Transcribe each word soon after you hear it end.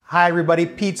Hi everybody,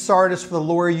 Pete Sardis for The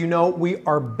Lawyer You Know. We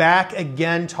are back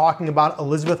again talking about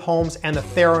Elizabeth Holmes and the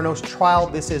Theranos trial.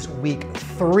 This is week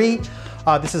 3.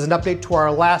 This is an update to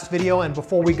our last video, and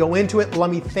before we go into it, let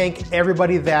me thank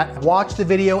everybody that watched the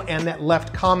video and that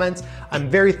left comments. I'm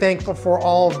very thankful for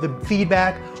all of the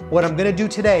feedback. What I'm going to do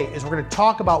today is we're going to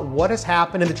talk about what has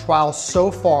happened in the trial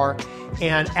so far,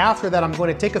 and after that I'm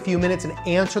going to take a few minutes and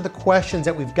answer the questions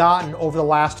that we've gotten over the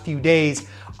last few days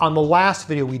on the last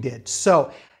video we did.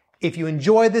 So if you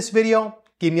enjoyed this video,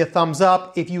 give me a thumbs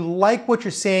up. If you like what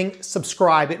you're seeing,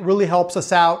 subscribe. It really helps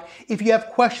us out. If you have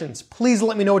questions, please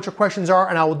let me know what your questions are,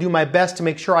 and I will do my best to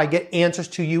make sure I get answers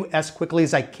to you as quickly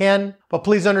as I can. But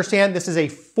please understand, this is a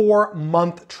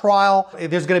 4-month trial.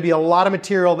 There's going to be a lot of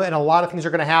material and a lot of things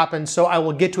are going to happen, so I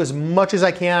will get to as much as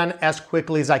I can as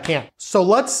quickly as I can. So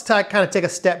let's kind of take a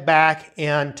step back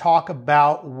and talk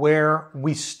about where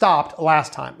we stopped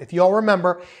last time. If you all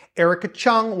remember, Erica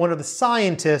Chung, one of the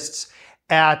scientists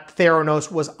at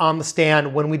Theranos, was on the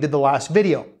stand when we did the last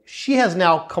video. She has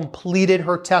now completed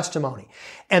her testimony.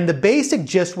 And the basic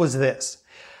gist was this.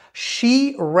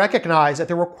 She recognized that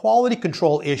there were quality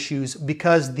control issues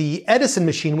because the Edison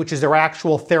machine, which is their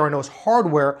actual Theranos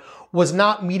hardware, was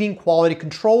not meeting quality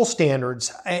control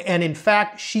standards. And in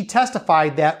fact, she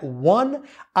testified that 1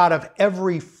 out of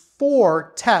every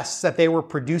 4 tests that they were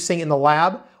producing in the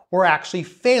lab were actually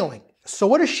failing. So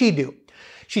what does she do?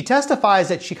 She testifies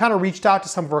that she kind of reached out to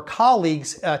some of her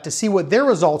colleagues to see what their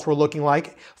results were looking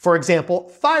like. For example,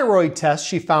 thyroid tests,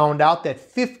 she found out that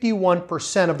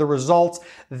 51% of the results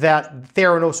that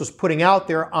Theranos was putting out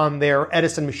there on their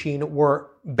Edison machine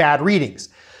were bad readings.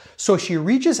 So she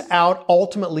reaches out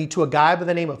ultimately to a guy by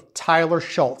the name of Tyler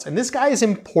Schultz. And this guy is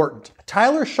important.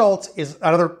 Tyler Schultz is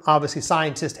another, obviously,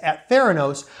 scientist at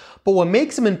Theranos. But what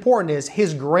makes him important is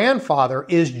his grandfather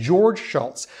is George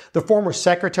Shultz, the former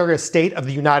Secretary of State of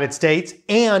the United States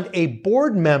and a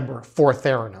board member for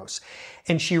Theranos.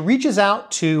 And she reaches out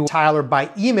to Tyler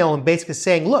by email and basically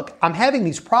saying, look, I'm having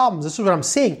these problems. This is what I'm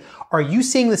seeing. Are you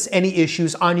seeing any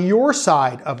issues on your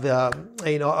side of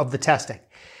the testing?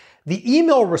 The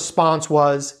email response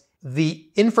was, the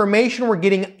information we're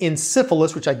getting in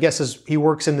syphilis, which I guess is, he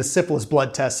works in the syphilis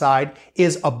blood test side,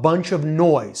 is a bunch of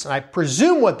noise. And I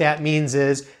presume what that means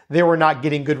is they were not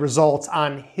getting good results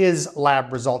on his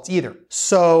lab results either.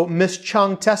 So Ms.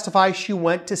 Chung testifies she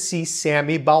went to see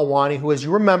Sami Balwani, who, as you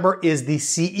remember, is the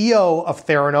CEO of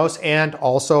Theranos and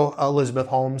also Elizabeth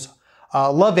Holmes'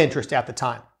 love interest at the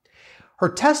time. Her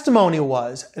testimony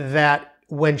was that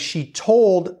when she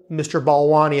told Mr.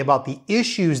 Balwani about the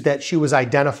issues that she was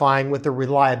identifying with the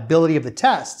reliability of the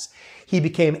tests, he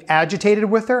became agitated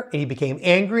with her and he became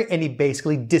angry and he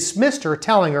basically dismissed her,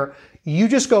 telling her, you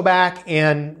just go back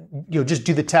and just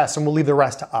do the tests and we'll leave the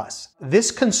rest to us.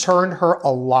 This concerned her a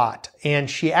lot, and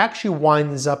she actually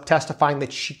winds up testifying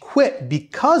that she quit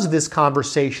because of this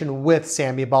conversation with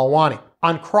Sami Balwani.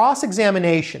 On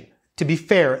cross-examination, to be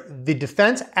fair, the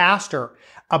defense asked her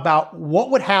about what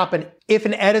would happen if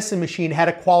an Edison machine had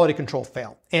a quality control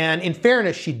fail. And in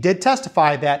fairness, she did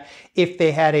testify that if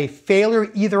they had a failure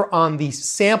either on the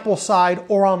sample side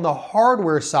or on the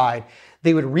hardware side,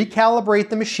 they would recalibrate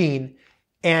the machine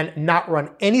and not run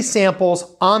any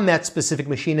samples on that specific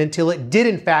machine until it did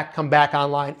in fact come back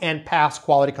online and pass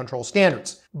quality control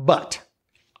standards. But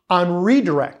on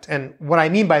redirect, and what I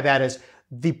mean by that is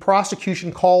the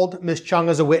prosecution called Ms. Chung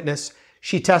as a witness.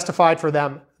 She testified for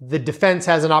them. The defense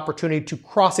has an opportunity to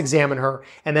cross-examine her.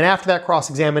 And then after that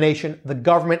cross-examination, the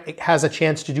government has a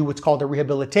chance to do what's called a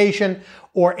rehabilitation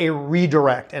or a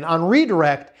redirect. And on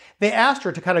redirect, they asked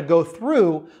her to kind of go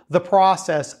through the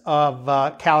process of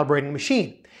calibrating the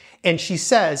machine. And she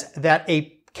says that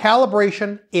a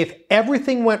calibration, if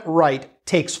everything went right,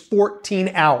 takes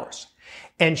 14 hours.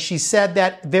 And she said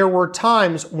that there were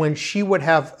times when she would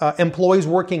have employees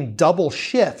working double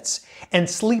shifts and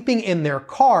sleeping in their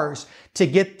cars to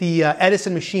get the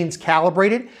Edison machines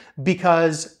calibrated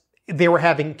because they were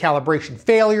having calibration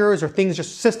failures or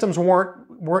systems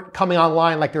weren't coming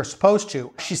online like they're supposed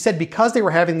to. She said because they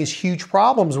were having these huge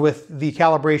problems with the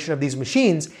calibration of these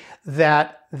machines,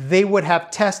 that they would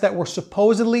have tests that were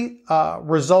supposedly,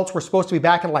 results were supposed to be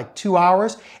back in like 2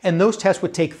 hours, and those tests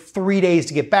would take 3 days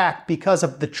to get back because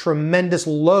of the tremendous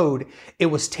load it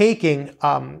was taking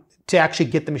to actually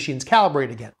get the machines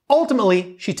calibrated again.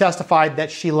 Ultimately, she testified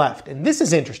that she left, and this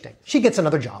is interesting. She gets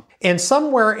another job, and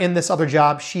somewhere in this other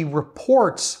job, she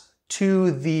reports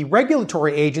to the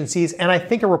regulatory agencies and I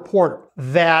think a reporter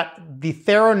that the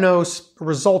Theranos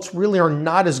results really are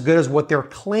not as good as what they're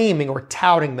claiming or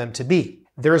touting them to be.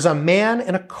 There's a man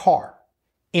in a car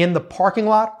in the parking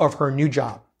lot of her new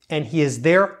job, and he is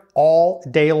there all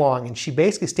day long. And she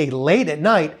basically stayed late at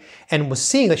night and was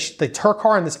seeing that her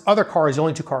car and this other car is the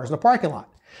only two cars in the parking lot.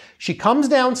 She comes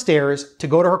downstairs to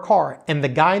go to her car, and the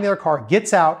guy in their car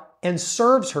gets out and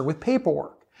serves her with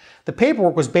paperwork. The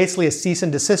paperwork was basically a cease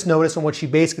and desist notice, and what she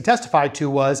basically testified to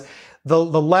was the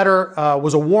letter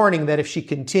was a warning that if she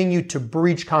continued to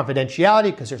breach confidentiality,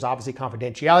 because there's obviously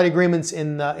confidentiality agreements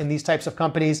in these types of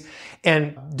companies,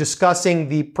 and discussing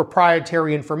the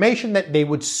proprietary information, that they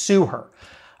would sue her.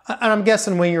 And I'm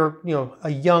guessing when you're, a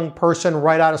young person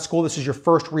right out of school, this is your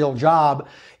first real job,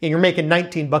 and you're making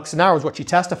 $19 an hour is what she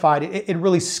testified. It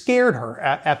really scared her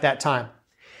at that time.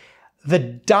 The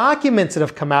documents that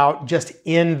have come out just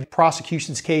in the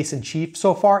prosecution's case in chief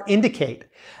so far indicate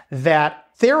that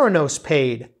Theranos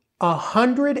paid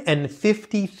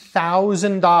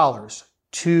 $150,000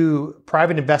 to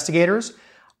private investigators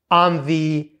on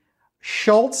the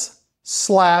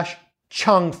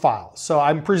Schultz/Chung file. So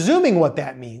I'm presuming what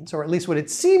that means, or at least what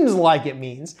it seems like it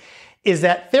means, is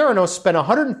that Theranos spent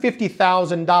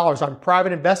 $150,000 on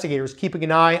private investigators keeping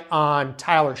an eye on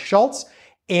Tyler Schultz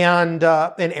and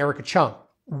Erica Chung.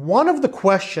 One of the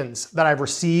questions that I've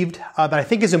received that I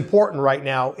think is important right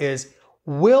now is,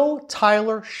 will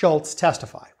Tyler Schultz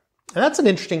testify? And that's an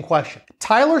interesting question.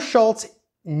 Tyler Schultz's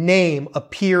name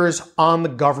appears on the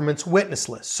government's witness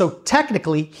list. So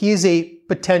technically, he is a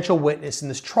potential witness in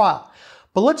this trial.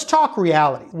 But let's talk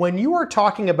reality. When you are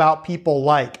talking about people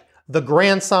like the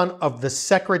grandson of the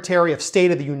Secretary of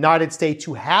State of the United States,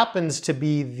 who happens to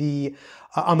be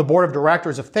on the board of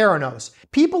directors of Theranos,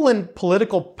 people in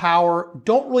political power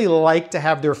don't really like to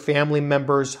have their family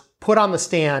members put on the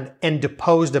stand and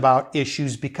deposed about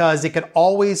issues, because it could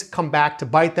always come back to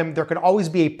bite them. There could always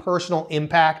be a personal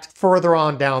impact further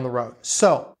on down the road.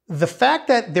 So the fact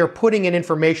that they're putting in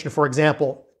information, for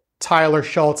example, Tyler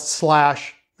Schultz /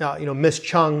 Miss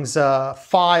Chung's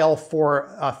file for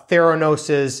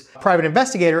Theranos's private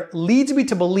investigator, leads me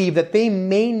to believe that they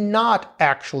may not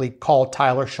actually call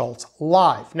Tyler Schultz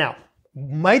live. Now,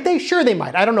 might they? Sure they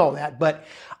might. I don't know that, but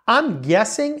I'm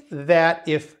guessing that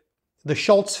if the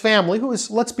Schultz family, who is,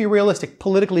 let's be realistic,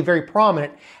 politically very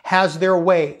prominent, has their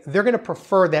way, they're going to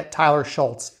prefer that Tyler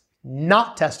Schultz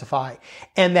not testify,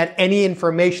 and that any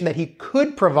information that he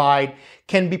could provide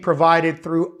can be provided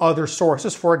through other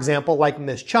sources, for example, like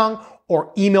Ms. Chung,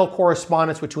 or email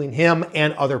correspondence between him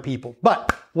and other people.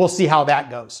 But we'll see how that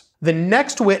goes. The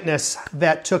next witness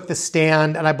that took the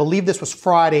stand, and I believe this was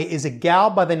Friday, is a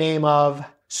gal by the name of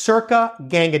Circa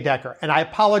Gangadecker, and I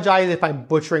apologize if I'm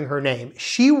butchering her name.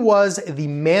 She was the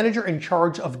manager in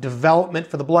charge of development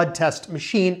for the blood test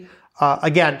machine,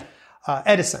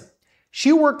 Edison.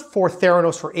 She worked for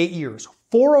Theranos for 8 years.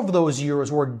 4 of those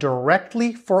years were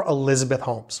directly for Elizabeth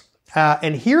Holmes.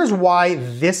 And here's why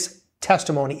this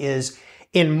testimony is,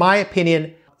 in my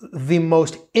opinion, the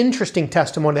most interesting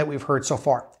testimony that we've heard so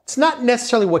far. It's not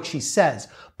necessarily what she says,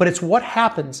 but it's what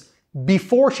happens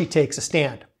before she takes a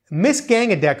stand. Miss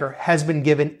Gangadecker has been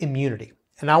given immunity.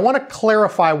 And I want to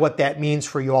clarify what that means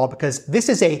for you all, because this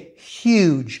is a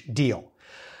huge deal.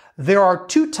 There are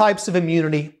 2 types of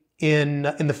immunity in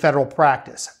the federal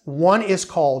practice. One is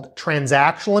called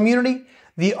transactional immunity.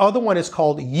 The other one is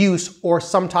called use, or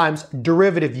sometimes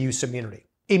derivative use immunity.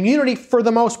 Immunity, for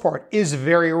the most part, is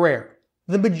very rare.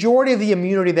 The majority of the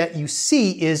immunity that you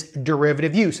see is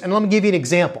derivative use. And let me give you an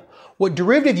example. What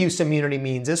derivative use immunity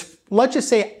means is, let's just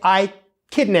say I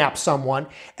kidnapped someone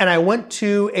and I went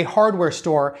to a hardware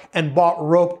store and bought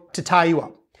rope to tie you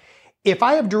up. If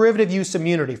I have derivative use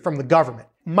immunity from the government,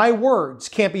 my words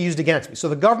can't be used against me. So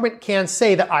the government can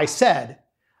say that I said,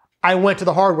 I went to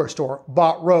the hardware store,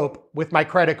 bought rope with my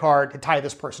credit card to tie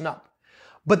this person up.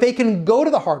 But they can go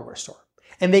to the hardware store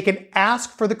and they can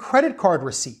ask for the credit card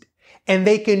receipt, and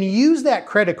they can use that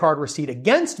credit card receipt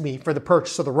against me for the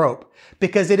purchase of the rope,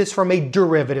 because it is from a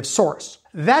derivative source.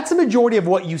 That's the majority of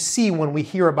what you see when we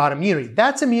hear about immunity.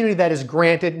 That's immunity that is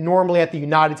granted normally at the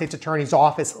United States Attorney's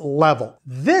Office level.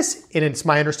 This, and it's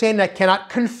my understanding, I cannot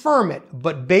confirm it,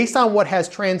 but based on what has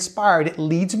transpired, it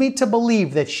leads me to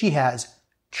believe that she has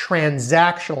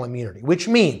transactional immunity, which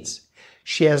means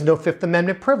she has no Fifth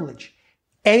Amendment privilege.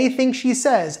 Anything she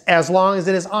says, as long as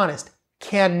it is honest,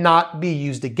 cannot be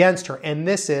used against her. And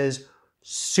this is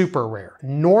super rare.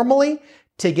 Normally,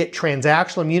 to get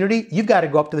transactional immunity, you've got to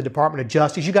go up to the Department of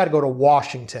Justice. You've got to go to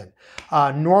Washington.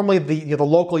 Normally, the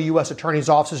local U.S. attorney's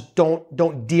offices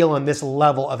don't deal in this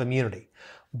level of immunity.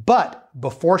 But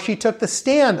before she took the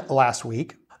stand last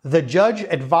week, the judge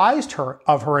advised her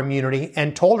of her immunity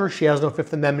and told her she has no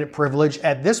Fifth Amendment privilege.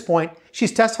 At this point,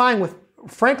 she's testifying with,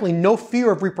 frankly, no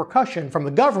fear of repercussion from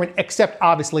the government, except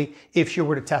obviously if she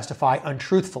were to testify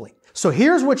untruthfully. So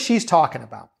here's what she's talking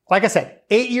about. Like I said,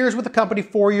 8 years with the company,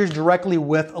 4 years directly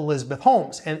with Elizabeth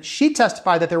Holmes. And she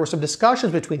testified that there were some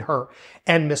discussions between her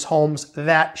and Miss Holmes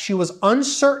that she was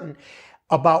uncertain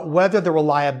about whether the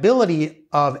reliability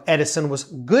of Edison was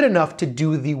good enough to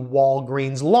do the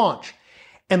Walgreens launch.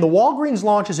 And the Walgreens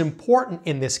launch is important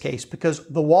in this case because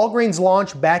the Walgreens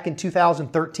launch back in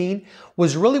 2013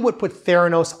 was really what put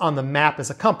Theranos on the map as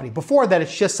a company. Before that,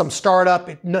 it's just some startup.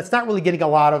 It's not really getting a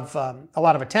lot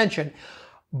of attention.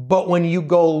 But when you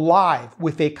go live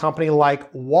with a company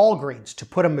like Walgreens to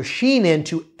put a machine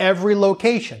into every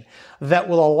location that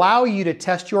will allow you to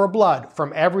test your blood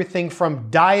from everything from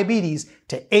diabetes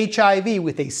to HIV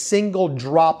with a single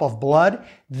drop of blood,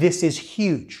 this is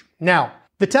huge. Now,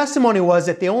 the testimony was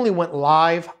that they only went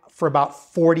live for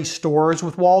about 40 stores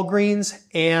with Walgreens,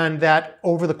 and that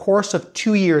over the course of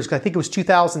 2 years, I think it was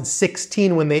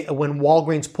 2016 when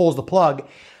Walgreens pulls the plug,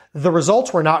 the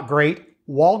results were not great.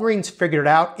 Walgreens figured it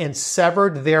out and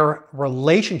severed their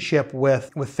relationship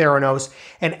with Theranos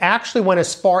and actually went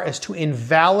as far as to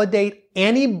invalidate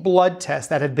any blood test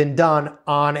that had been done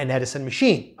on an Edison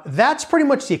machine. That's pretty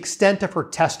much the extent of her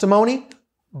testimony,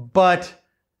 but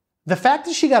the fact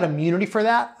that she got immunity for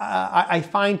that, I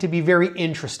find to be very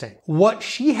interesting. What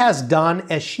she has done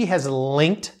is she has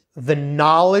linked the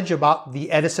knowledge about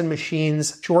the Edison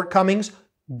machine's shortcomings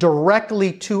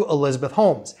directly to Elizabeth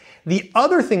Holmes. The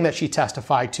other thing that she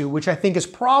testified to, which I think is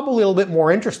probably a little bit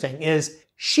more interesting, is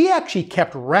she actually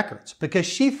kept records because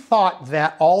she thought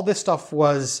that all this stuff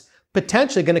was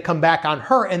potentially going to come back on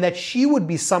her and that she would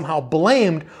be somehow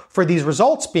blamed for these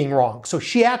results being wrong. So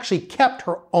she actually kept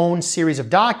her own series of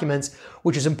documents,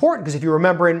 which is important because if you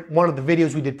remember in one of the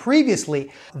videos we did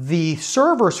previously, the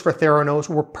servers for Theranos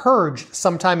were purged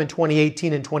sometime in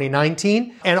 2018 and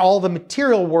 2019, and all the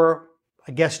material were,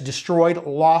 I guess, destroyed,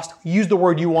 lost, use the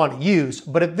word you want to use.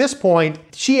 But at this point,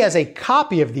 she has a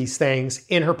copy of these things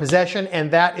in her possession,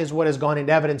 and that is what has gone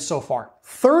into evidence so far.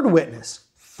 Third witness,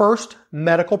 first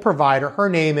medical provider, her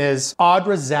name is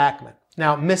Audra Zachman.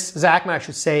 Now, Miss Zachman, I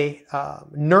should say,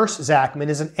 Nurse Zachman,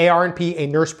 is an ARNP, a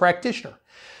nurse practitioner.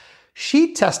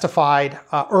 She testified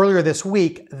earlier this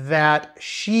week that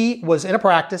she was in a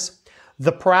practice.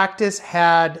 The practice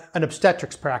had an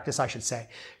obstetrics practice, I should say.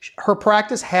 Her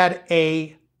practice had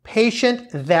a patient.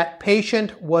 That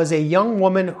patient was a young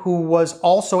woman who was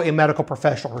also a medical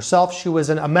professional herself. She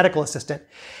was a medical assistant,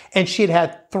 and she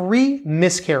had 3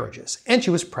 miscarriages, and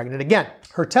she was pregnant again.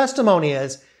 Her testimony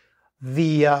is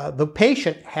the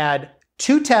patient had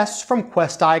 2 tests from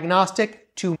Quest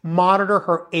Diagnostic to monitor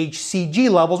her HCG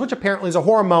levels, which apparently is a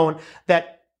hormone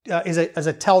that is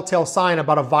a telltale sign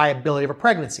about a viability of a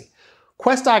pregnancy.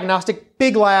 Quest Diagnostic,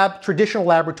 big lab, traditional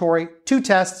laboratory, 2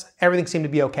 tests, everything seemed to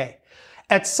be okay.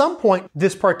 At some point,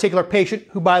 this particular patient,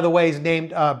 who by the way is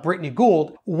named Brittany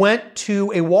Gould, went to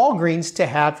a Walgreens to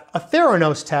have a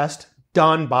Theranos test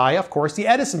done by, of course, the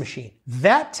Edison machine.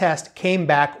 That test came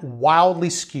back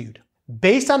wildly skewed.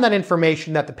 Based on that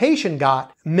information that the patient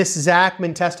got, Ms.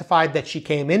 Zachman testified that she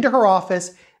came into her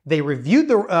office, they reviewed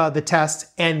the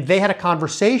tests, and they had a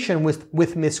conversation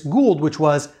with Ms. Gould, which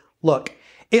was, look,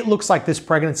 it looks like this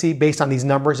pregnancy, based on these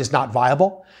numbers, is not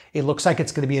viable. It looks like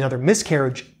it's going to be another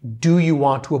miscarriage. Do you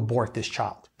want to abort this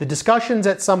child? The discussions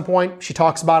at some point, she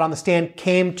talks about on the stand,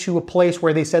 came to a place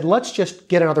where they said, let's just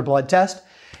get another blood test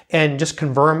and just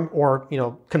confirm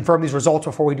these results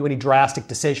before we do any drastic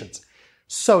decisions.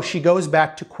 So she goes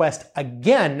back to Quest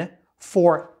again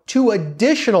for 2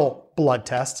 additional blood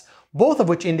tests, both of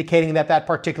which indicating that that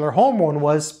particular hormone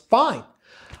was fine.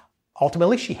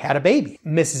 Ultimately, she had a baby.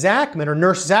 Miss Zachman, or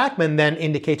Nurse Zachman, then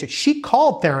indicates that she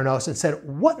called Theranos and said,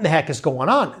 what in the heck is going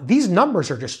on? These numbers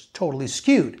are just totally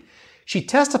skewed. She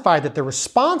testified that the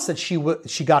response that she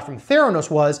got from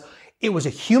Theranos was, it was a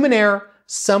human error.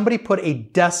 Somebody put a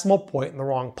decimal point in the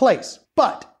wrong place.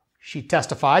 But she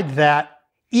testified that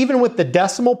even with the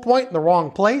decimal point in the wrong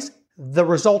place, the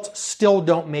results still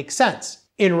don't make sense.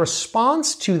 In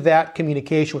response to that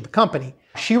communication with the company,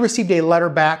 she received a letter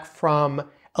back from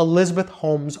Elizabeth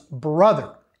Holmes'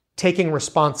 brother, taking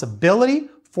responsibility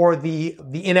for the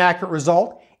inaccurate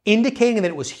result, indicating that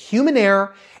it was human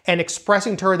error and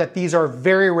expressing to her that these are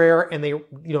very rare and they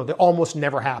almost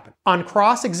never happen. On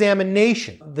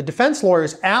cross-examination, the defense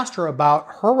lawyers asked her about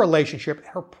her relationship,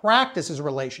 her practice's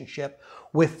relationship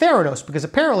with Theranos, because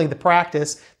apparently the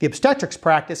practice, the obstetrics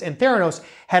practice, and Theranos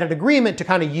had an agreement to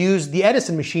kind of use the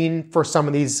Edison machine for some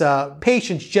of these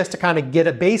patients just to kind of get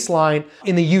a baseline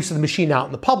in the use of the machine out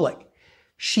in the public.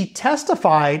 She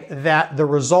testified that the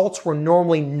results were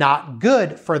normally not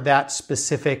good for that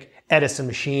specific Edison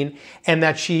machine and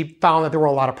that she found that there were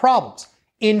a lot of problems.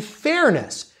 In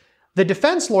fairness, the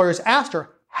defense lawyers asked her,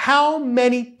 how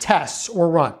many tests were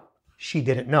run. She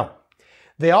didn't know.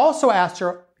 They also asked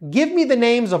her, give me the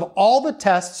names of all the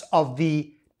tests of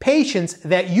the patients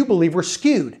that you believe were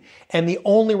skewed. And the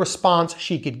only response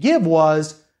she could give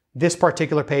was this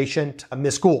particular patient,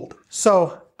 Miss Gould.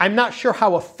 So I'm not sure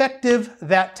how effective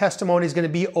that testimony is going to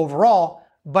be overall,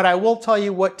 but I will tell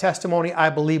you what testimony I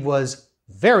believe was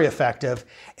very effective,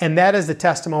 and that is the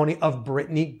testimony of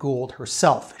Brittany Gould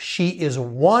herself. She is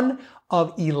one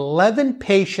of 11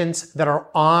 patients that are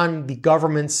on the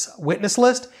government's witness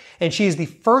list, and she is the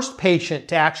first patient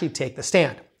to actually take the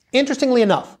stand. Interestingly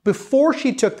enough, before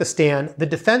she took the stand, the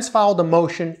defense filed a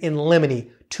motion in limine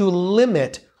to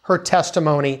limit her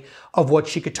testimony of what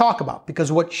she could talk about, because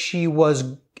what she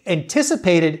was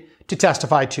anticipated to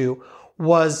testify to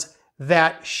was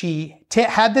that she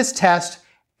had this test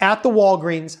at the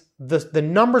Walgreens, the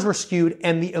numbers were skewed,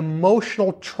 and the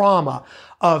emotional trauma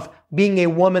of being a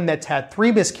woman that's had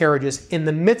 3 miscarriages in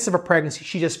the midst of a pregnancy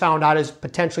she just found out is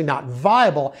potentially not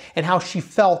viable, and how she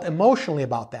felt emotionally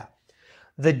about that.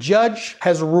 The judge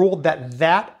has ruled that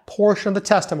that portion of the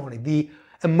testimony, the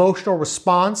emotional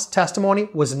response testimony,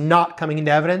 was not coming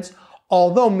into evidence,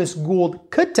 although Ms.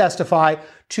 Gould could testify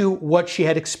to what she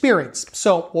had experienced.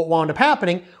 So what wound up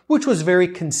happening, which was very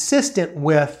consistent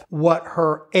with what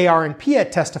her ARNP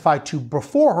had testified to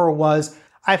before her, was,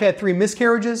 I've had 3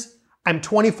 miscarriages, I'm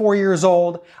 24 years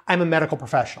old, I'm a medical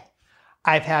professional.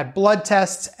 I've had blood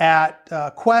tests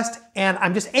at Quest, and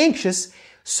I'm just anxious,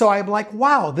 so I'm like,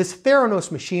 wow, this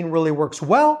Theranos machine really works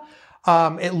well.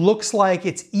 It looks like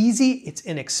it's easy, it's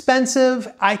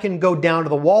inexpensive. I can go down to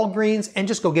the Walgreens and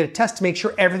just go get a test to make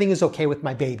sure everything is okay with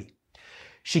my baby.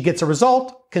 She gets a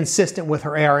result consistent with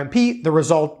her ARNP. The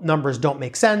result numbers don't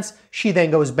make sense. She then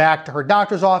goes back to her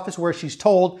doctor's office where she's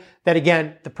told that,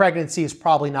 again, the pregnancy is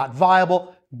probably not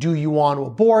viable. Do you want to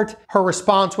abort? Her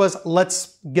response was,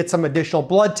 let's get some additional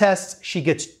blood tests. She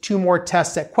gets 2 more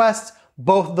tests at Quest.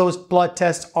 Both of those blood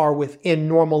tests are within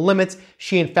normal limits.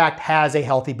 She, in fact, has a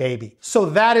healthy baby. So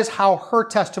that is how her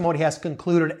testimony has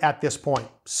concluded at this point.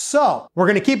 So we're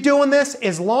going to keep doing this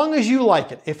as long as you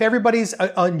like it. If everybody's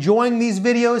enjoying these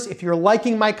videos, if you're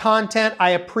liking my content,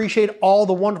 I appreciate all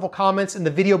the wonderful comments in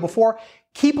the video before.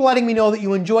 Keep letting me know that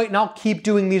you enjoy it, and I'll keep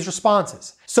doing these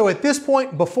responses. So at this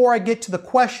point, before I get to the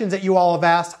questions that you all have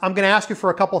asked, I'm going to ask you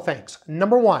for a couple of things.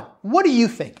 Number 1, what do you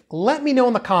think? Let me know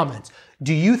in the comments.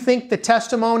 Do you think the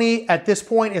testimony at this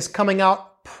point is coming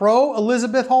out pro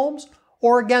Elizabeth Holmes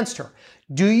or against her?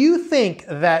 Do you think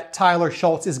that Tyler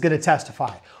Schultz is going to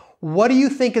testify? What do you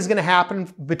think is going to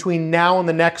happen between now and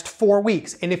the next 4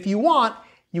 weeks? And if you want,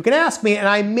 you can ask me, and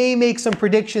I may make some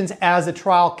predictions as the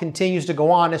trial continues to go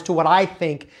on as to what I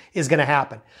think is going to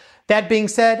happen. That being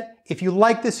said, if you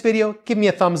like this video, give me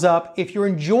a thumbs up. If you're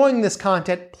enjoying this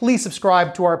content, please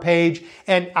subscribe to our page,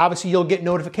 and obviously you'll get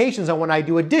notifications on when I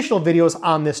do additional videos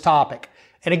on this topic.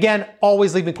 And again,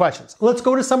 always leave me questions. Let's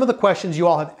go to some of the questions you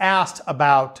all have asked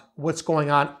about what's going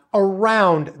on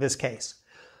around this case.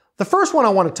 The first one I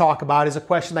want to talk about is a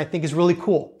question I think is really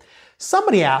cool.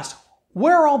 Somebody asked,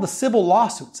 where are all the civil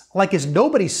lawsuits? Like, is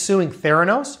nobody suing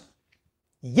Theranos?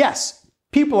 Yes,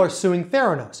 people are suing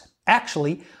Theranos.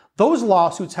 Actually, those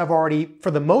lawsuits have already,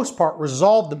 for the most part,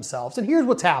 resolved themselves. And here's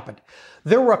what's happened.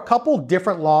 There were a couple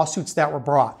different lawsuits that were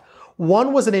brought.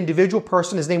 One was an individual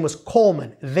person. His name was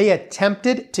Coleman. They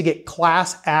attempted to get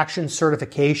class action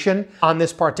certification on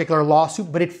this particular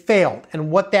lawsuit, but it failed.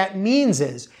 And what that means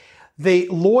is the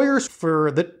lawyers for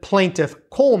the plaintiff,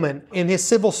 Coleman, in his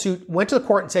civil suit, went to the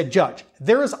court and said, Judge,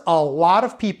 there is a lot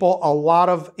of people, a lot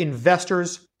of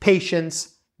investors,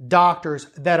 patients, doctors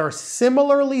that are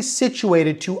similarly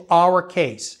situated to our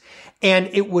case. And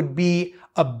it would be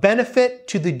a benefit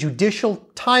to the judicial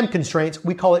time constraints,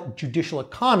 we call it judicial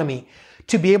economy,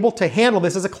 to be able to handle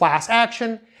this as a class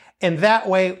action. And that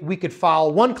way we could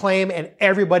file one claim and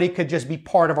everybody could just be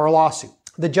part of our lawsuit.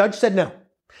 The judge said no.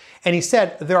 And he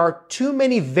said there are too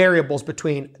many variables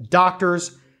between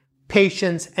doctors,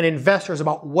 patients, and investors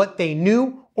about what they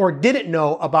knew or didn't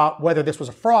know about whether this was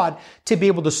a fraud to be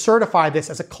able to certify this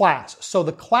as a class. So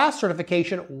the class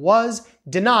certification was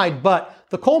denied, but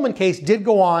the Coleman case did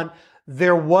go on.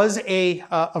 There was a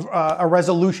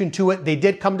resolution to it. They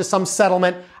did come to some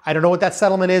settlement. I don't know what that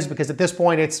settlement is because at this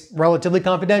point it's relatively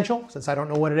confidential since I don't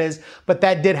know what it is, but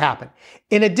that did happen.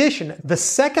 In addition, the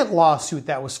second lawsuit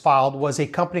that was filed was a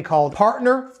company called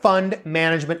Partner Fund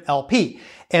Management LP.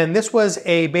 And this was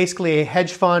basically a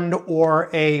hedge fund or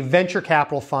a venture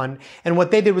capital fund. And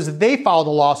what they did was they filed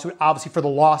a lawsuit, obviously for the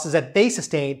losses that they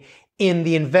sustained in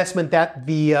the investment that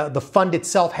the fund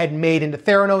itself had made into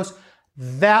Theranos.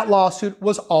 That lawsuit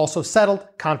was also settled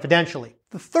confidentially.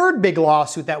 The third big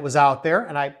lawsuit that was out there,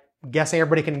 and I I'm guessing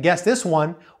everybody can guess this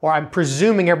one, or I'm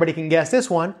presuming everybody can guess this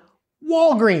one,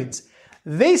 Walgreens.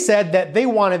 They said that they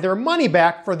wanted their money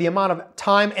back for the amount of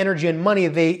time, energy, and money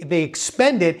they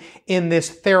expended in this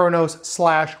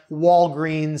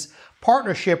Theranos/Walgreens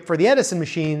partnership for the Edison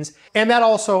machines, and that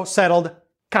also settled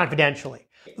confidentially.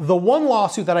 The one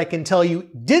lawsuit that I can tell you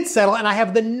did settle, and I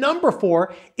have the number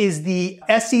for, is the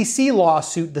SEC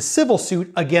lawsuit, the civil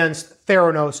suit against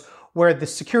Theranos, where the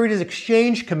Securities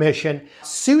Exchange Commission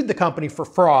sued the company for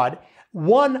fraud,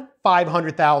 won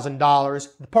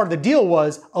 $500,000. Part of the deal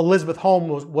was Elizabeth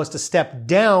Holmes was to step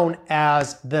down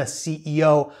as the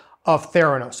CEO of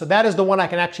Theranos. So that is the one I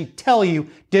can actually tell you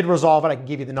did resolve it. I can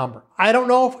give you the number. I don't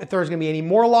know if there's going to be any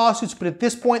more lawsuits, but at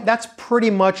this point, that's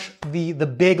pretty much the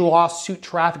big lawsuit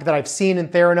traffic that I've seen in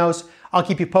Theranos. I'll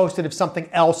keep you posted if something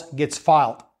else gets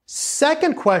filed.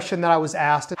 Second question that I was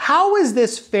asked, how is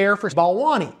this fair for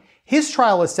Balwani? His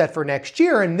trial is set for next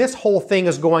year, and this whole thing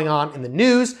is going on in the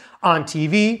news, on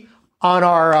TV, on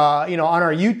our, on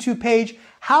our YouTube page.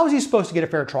 How is he supposed to get a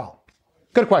fair trial?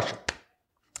 Good question.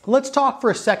 Let's talk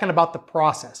for a second about the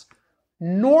process.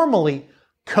 Normally,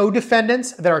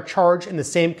 co-defendants that are charged in the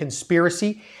same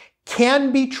conspiracy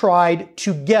can be tried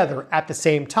together at the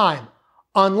same time,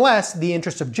 unless the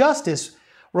interests of justice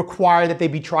require that they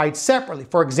be tried separately.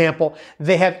 For example,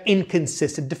 they have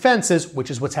inconsistent defenses, which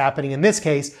is what's happening in this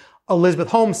case. Elizabeth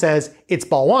Holmes says it's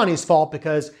Balwani's fault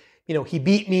because, he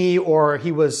beat me or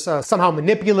he was somehow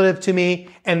manipulative to me,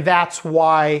 and that's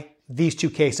why these two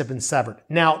cases have been severed.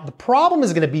 Now, the problem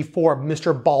is going to be for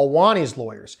Mr. Balwani's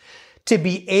lawyers to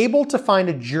be able to find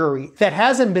a jury that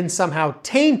hasn't been somehow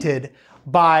tainted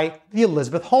by the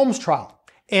Elizabeth Holmes trial.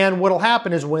 And what'll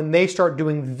happen is when they start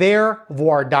doing their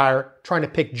voir dire, trying to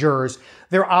pick jurors,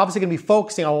 they're obviously going to be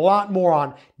focusing a lot more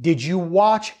on, did you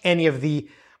watch any of the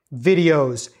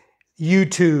videos,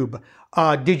 YouTube?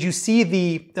 Did you see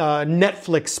the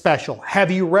Netflix special?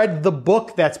 Have you read the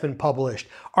book that's been published?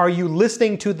 Are you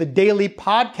listening to the daily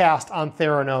podcast on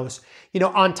Theranos?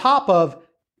 On top of,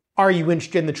 are you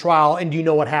interested in the trial and do you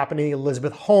know what happened in the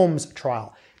Elizabeth Holmes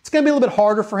trial? It's going to be a little bit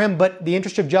harder for him, but the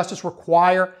interests of justice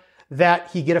require that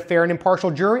he get a fair and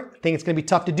impartial jury. I think it's going to be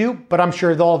tough to do, but I'm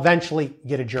sure they'll eventually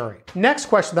get a jury. Next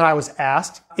question that I was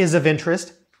asked is of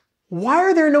interest. Why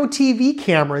are there no TV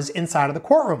cameras inside of the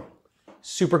courtroom?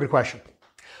 Super good question.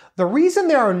 The reason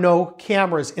there are no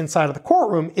cameras inside of the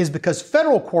courtroom is because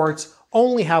federal courts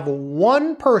only have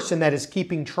one person that is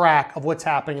keeping track of what's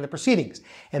happening in the proceedings,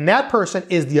 and that person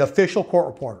is the official court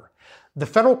reporter. The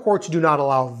federal courts do not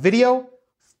allow video,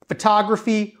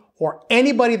 photography, or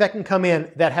anybody that can come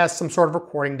in that has some sort of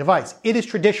recording device. It is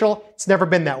traditional. It's never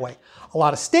been that way. A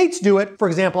lot of states do it. For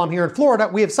example, I'm here in Florida.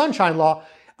 We have sunshine law.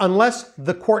 Unless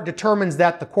the court determines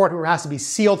that the courtroom has to be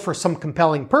sealed for some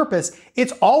compelling purpose,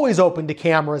 it's always open to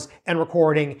cameras and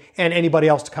recording and anybody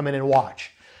else to come in and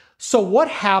watch. So what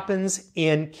happens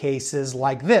in cases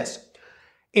like this?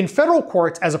 In federal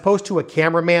courts, as opposed to a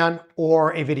cameraman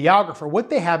or a videographer,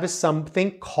 what they have is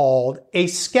something called a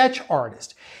sketch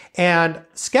artist. And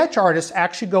sketch artists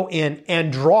actually go in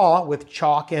and draw with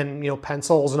chalk and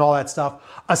pencils and all that stuff,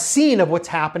 a scene of what's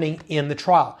happening in the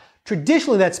trial.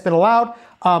 Traditionally, that's been allowed.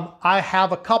 I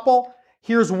have a couple.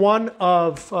 Here's one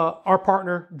of our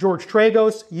partner, George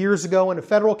Tragos, years ago in a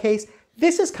federal case.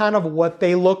 This is kind of what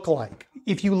they look like.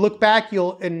 If you look back,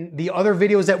 in the other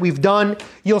videos that we've done,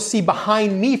 you'll see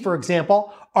behind me, for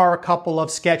example, are a couple of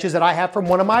sketches that I have from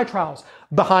one of my trials.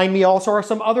 Behind me also are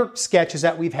some other sketches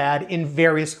that we've had in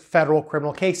various federal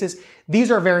criminal cases.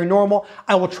 These are very normal.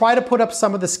 I will try to put up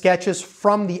some of the sketches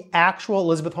from the actual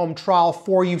Elizabeth Holmes trial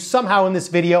for you somehow in this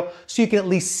video so you can at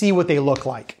least see what they look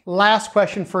like. Last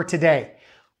question for today.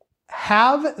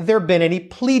 Have there been any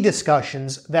plea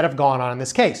discussions that have gone on in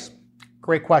this case?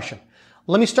 Great question.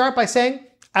 Let me start by saying,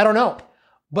 I don't know.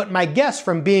 But my guess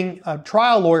from being a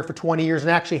trial lawyer for 20 years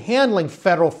and actually handling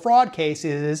federal fraud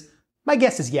cases is, my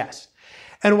guess is yes.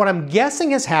 And what I'm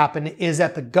guessing has happened is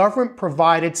that the government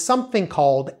provided something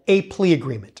called a plea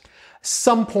agreement,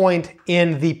 some point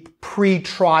in the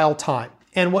pre-trial time.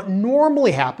 And what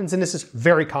normally happens, and this is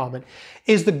very common,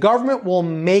 is the government will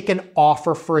make an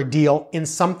offer for a deal in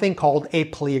something called a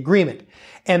plea agreement.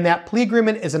 And that plea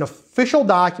agreement is an official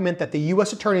document that the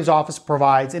U.S. Attorney's Office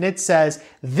provides, and it says,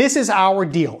 this is our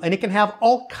deal. And it can have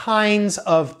all kinds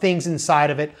of things inside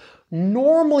of it.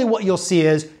 Normally what you'll see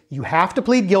is you have to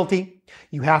plead guilty,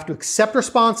 you have to accept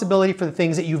responsibility for the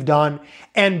things that you've done,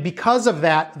 and because of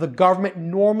that, the government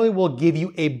normally will give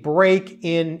you a break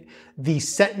in the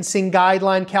sentencing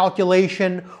guideline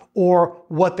calculation or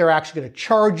what they're actually going to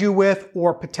charge you with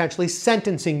or potentially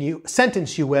sentence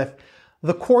you with.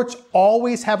 The courts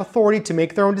always have authority to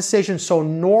make their own decisions, so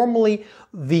normally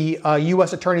the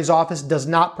U.S. Attorney's Office does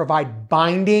not provide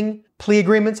binding plea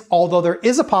agreements, although there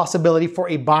is a possibility for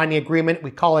a binding agreement. We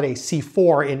call it a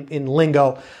C4 in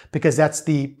lingo because that's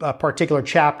the particular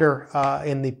chapter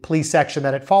in the plea section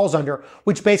that it falls under,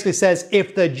 which basically says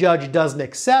if the judge doesn't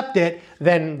accept it,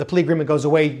 then the plea agreement goes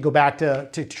away, you go back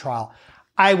to trial.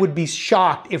 I would be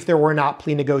shocked if there were not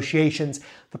plea negotiations.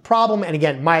 The problem, and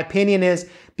again, my opinion is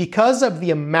because of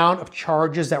the amount of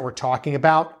charges that we're talking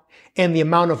about and the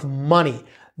amount of money,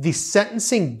 the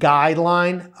sentencing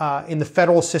guideline in the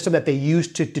federal system that they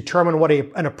use to determine what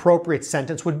an appropriate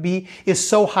sentence would be is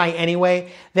so high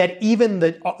anyway that even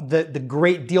the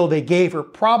great deal they gave her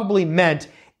probably meant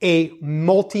a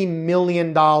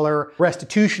multi-million-dollar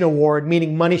restitution award,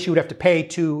 meaning money she would have to pay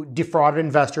to defrauded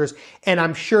investors. And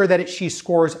I'm sure that she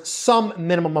scores some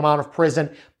minimum amount of prison,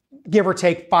 give or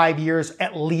take 5 years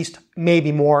at least,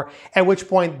 maybe more, at which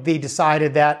point they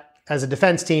decided that as a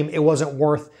defense team, it wasn't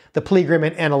worth the plea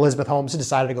agreement and Elizabeth Holmes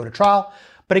decided to go to trial.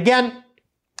 But again,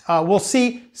 we'll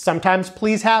see. Sometimes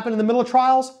pleas happen in the middle of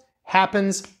trials.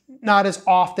 Happens not as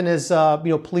often as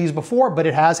pleas before, but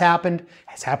it has happened.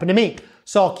 It's happened to me.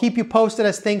 So I'll keep you posted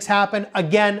as things happen.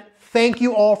 Again, thank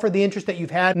you all for the interest that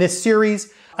you've had in this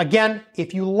series. Again,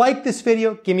 if you like this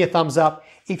video, give me a thumbs up.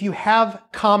 If you have a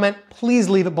comment, please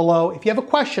leave it below. If you have a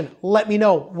question, let me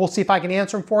know. We'll see if I can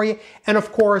answer them for you. And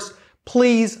of course,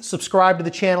 please subscribe to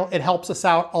the channel. It helps us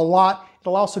out a lot.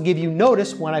 It'll also give you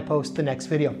notice when I post the next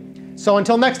video. So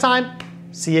until next time,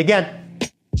 see you again.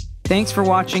 Thanks for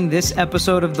watching this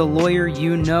episode of The Lawyer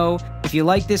You Know. If you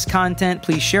like this content,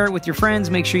 please share it with your friends.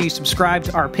 Make sure you subscribe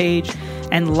to our page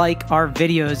and like our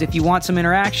videos. If you want some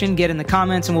interaction, get in the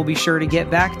comments and we'll be sure to get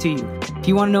back to you. If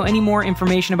you want to know any more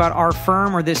information about our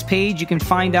firm or this page, you can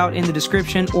find out in the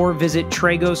description or visit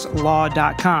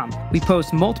tragoslaw.com. We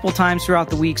post multiple times throughout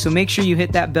the week, so make sure you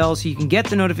hit that bell so you can get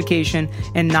the notification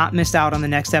and not miss out on the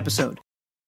next episode.